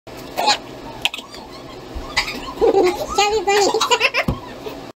Chubby Bunny.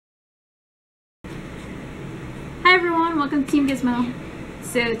 Hi everyone, welcome to Team Gizmo.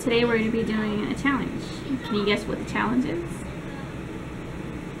 So today we're going to be doing a challenge. Can you guess what the challenge is?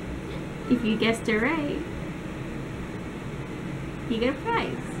 If you guessed it right, you get a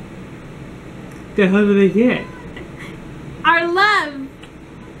prize. The hell do they get? Our love!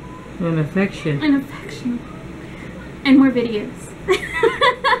 And affection. And affection. And more videos.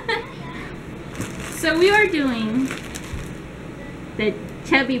 So we are doing the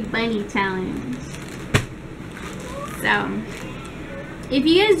Chubby Bunny challenge. So, if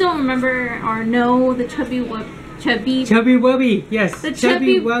you guys don't remember or know the Chubby Wubby, yes, the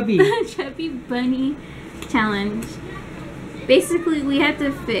Chubby Wubby. The Chubby Bunny challenge. Basically, we have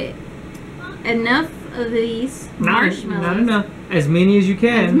to fit enough of these marshmallows. Not enough. As many as you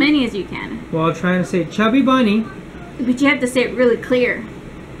can. As many as you can. While trying to say Chubby Bunny. But you have to say it really clear.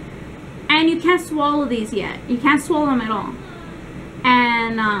 And you can't swallow these yet. You can't swallow them at all.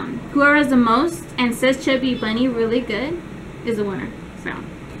 And whoever has the most and says Chubby Bunny really good is the winner.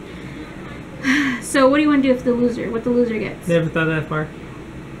 So what do you want to do if the loser? What the loser gets? Never thought that far.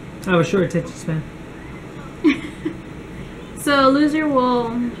 I have a short attention span. So a loser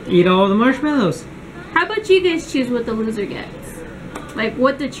will eat all the marshmallows. How about you guys choose what the loser gets? Like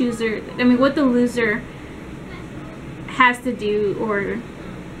what the what the loser has to do or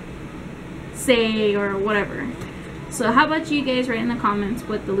say or whatever. So how about you guys write in the comments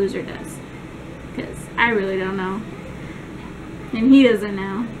what the loser does? Because I really don't know. And he doesn't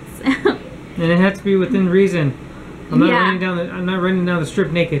know. So. And it has to be within reason. I'm not running down the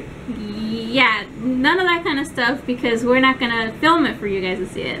strip naked. Yeah, none of that kind of stuff because we're not gonna film it for you guys to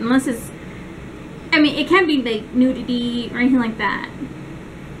see it unless it's. I mean, it can't be like nudity or anything like that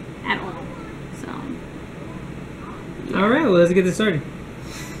at all. So. Yeah. All right, well let's get this started.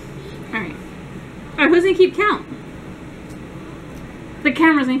 All right. All right, who's gonna keep count? The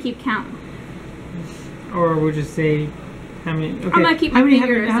camera's gonna keep count. Or we'll just say how many. Okay. I'm gonna keep my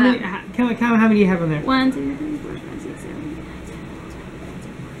fingers up. Count how many you have on there. 1, 2, 3, 4, 5, 6, 7, 8, 9, 10, 11, 12,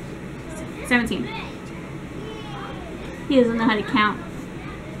 13, 14, 15, 16, 17. He doesn't know how to count.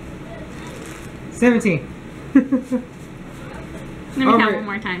 17. Let me count one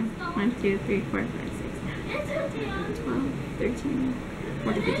more time. 1, 2, 3, 4, 5, 6, 7, 8, 9, 12, 13,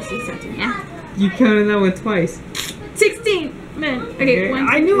 14, 15, 16, 17. Yeah. You counted that one twice. 16. Man. Okay. 1,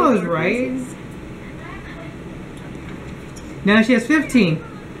 2, I knew 3, I was 4, right. 5, 6. Now she has 15.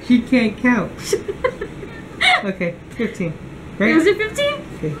 She can't count. Okay, 15. Right? Was it 15?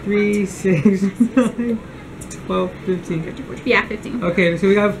 Okay, 3, 6, 9, 12, 15. Yeah, 15. Okay, so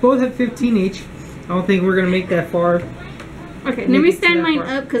we both have 15 each. I don't think we're gonna make that far. Okay, let me stand mine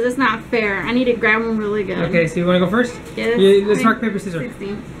up because it's not fair. I need to grab one really good. Okay, so you want to go first? Yes. Yeah, let's rock, paper, scissors.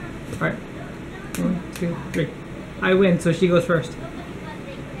 16. All right. 1, 2, 3. I win, so she goes first.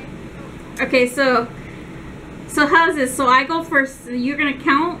 Okay, so how's this? So I go first. So you're gonna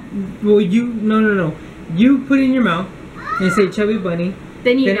count? Well, no. You put it in your mouth and say Chubby Bunny.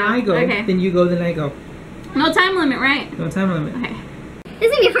 Then you go. go. I go. Okay. Then you go. Then I go. No time limit, right? No time limit. Okay.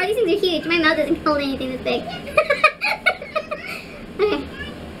 This is gonna be hard. These things are huge. My mouth doesn't hold anything this big. Okay.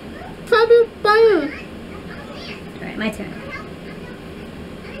 Chubby Bunny. Alright, my turn.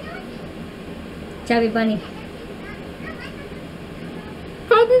 Chubby Bunny.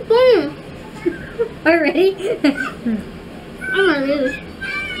 Chubby Bunny. Already? I'm gonna lose.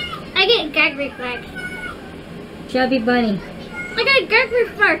 I get gag reflex. Chubby Bunny. I got gag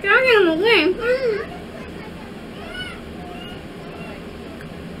reflex. I'm gonna win.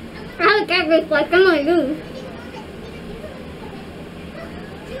 I have a gag reflex. I'm gonna lose.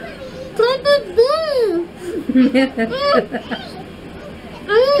 Chubby Bunny.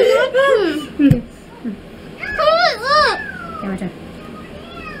 Pull it up. Okay, my turn.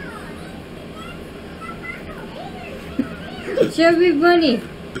 Chubby Bunny.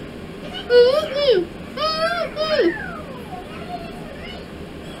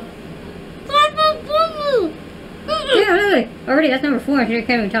 Yeah, really. Already, that's number 4. I can't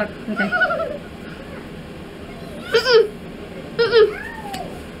even talk. Okay.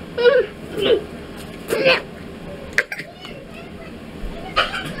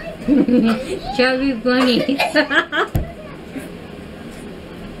 Chubby Bunny.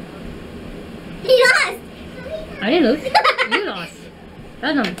 He lost. I didn't lose. You lost.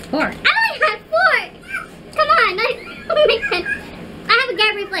 That's number 4. I only had 4. Come on, I have a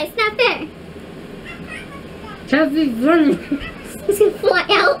gag reflex. It's not fair. Chubby Bunny. It's gonna fly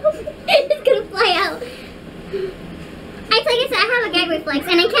out. It's gonna fly out. Like I said, I have a gag reflex,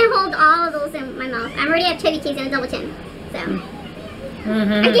 and I can't hold all of those in my mouth. I'm already at chubby cheeks and a double chin, so.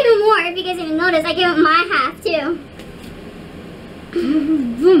 I give him more, if you guys didn't notice. I give him my half, too.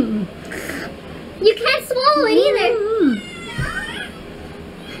 You can't swallow it either.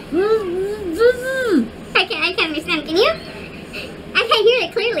 I can't understand. Can you? I can't hear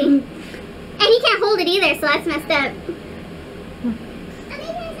it clearly. And he can't hold it either, so that's messed up.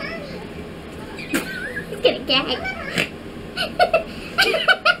 He's gonna gag.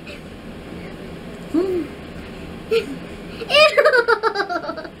 Ew!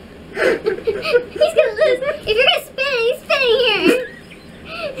 He's gonna lose. If you're gonna spin it, he's spinning here.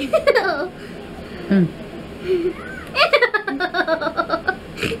 No!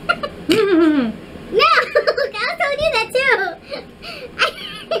 I was telling you that too.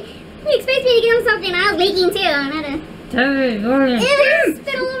 He expects me to give him something I was making too. I'm not a... Ew,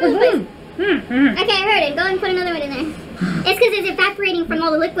 spit all over the place. Okay, I heard it. Go and put another one in there. It's because it's evaporating from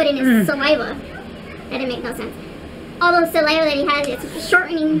all the liquid in his saliva. That didn't make no sense. All the saliva that he has, it's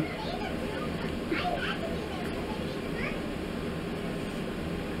shortening.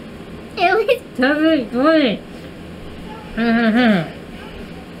 Ew, make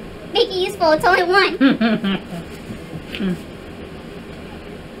it useful, it's only one.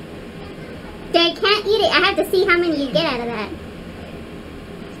 They can't eat it. I have to see how many you get out of that.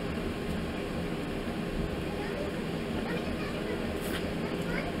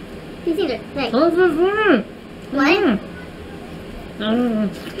 These things are thick. What?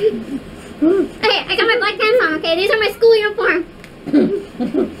 Okay, I got my black pants on, okay? These are my school uniform.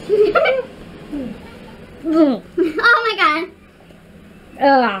 Oh my god.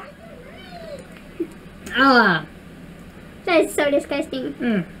 That is so disgusting.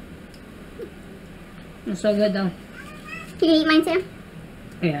 It's so good though. Can you eat mine too?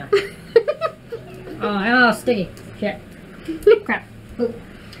 Yeah. Oh, sticky. Shit. Crap. Poop.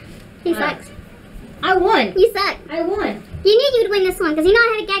 He sucks. I won. You suck. I won. You knew you'd win this one because you know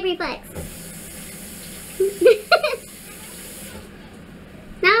I had a gag reflex.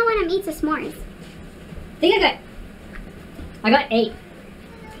 Now I want to eat some s'mores. I think I got 8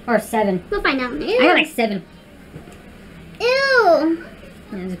 or 7. We'll find out. Ew. I got like 7. Ew.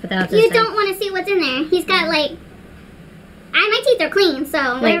 Yeah, just put that out to You the side. don't want to see what's in there. He's got like... my teeth are clean, so...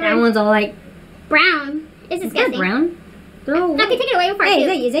 Like whatever. that one's all like... Brown. It's Is that disgusting. brown? They're all I can take it away before I Hey,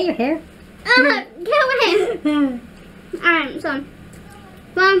 do. is that your hair? Get away. Alright, so...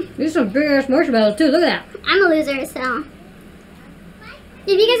 Well, There's some big ass marshmallows too. Look at that. I'm a loser, so...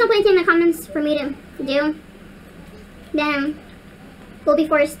 If you guys don't put anything in the comments for me to do, then we'll be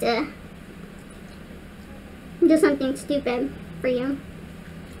forced to do something stupid for you.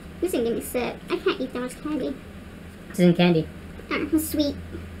 This thing get me sick. I can't eat that much candy. It's in candy. It's sweet.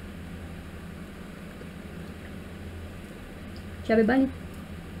 Chubby bunny.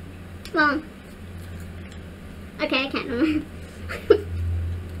 Well, okay, I can't remember.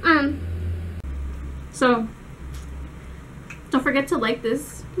 So, don't forget to like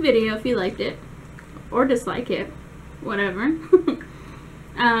this video if you liked it, or dislike it, whatever.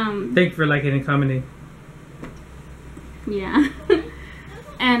 Thank you for liking and commenting. Yeah.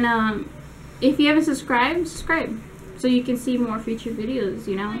 And if you haven't subscribed, subscribe so you can see more future videos,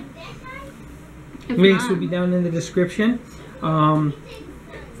 you know. If Links not, will be down in the description.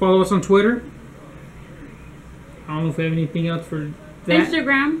 Follow us on Twitter. I don't know if we have anything else for that.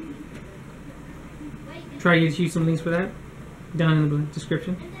 Instagram. Try to get you some links for that down in the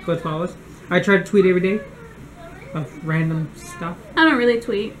description. Go ahead, follow us. I try to tweet every day of random stuff. I don't really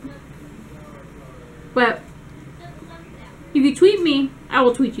tweet, but if you tweet me, I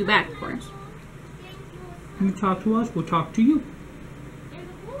will tweet you back, of course. You talk to us, we'll talk to you.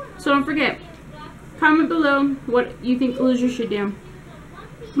 So don't forget, comment below what you think losers should do.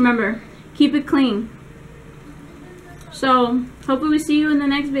 Remember, keep it clean. So hopefully we see you in the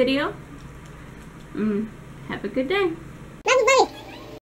next video. Have a good day.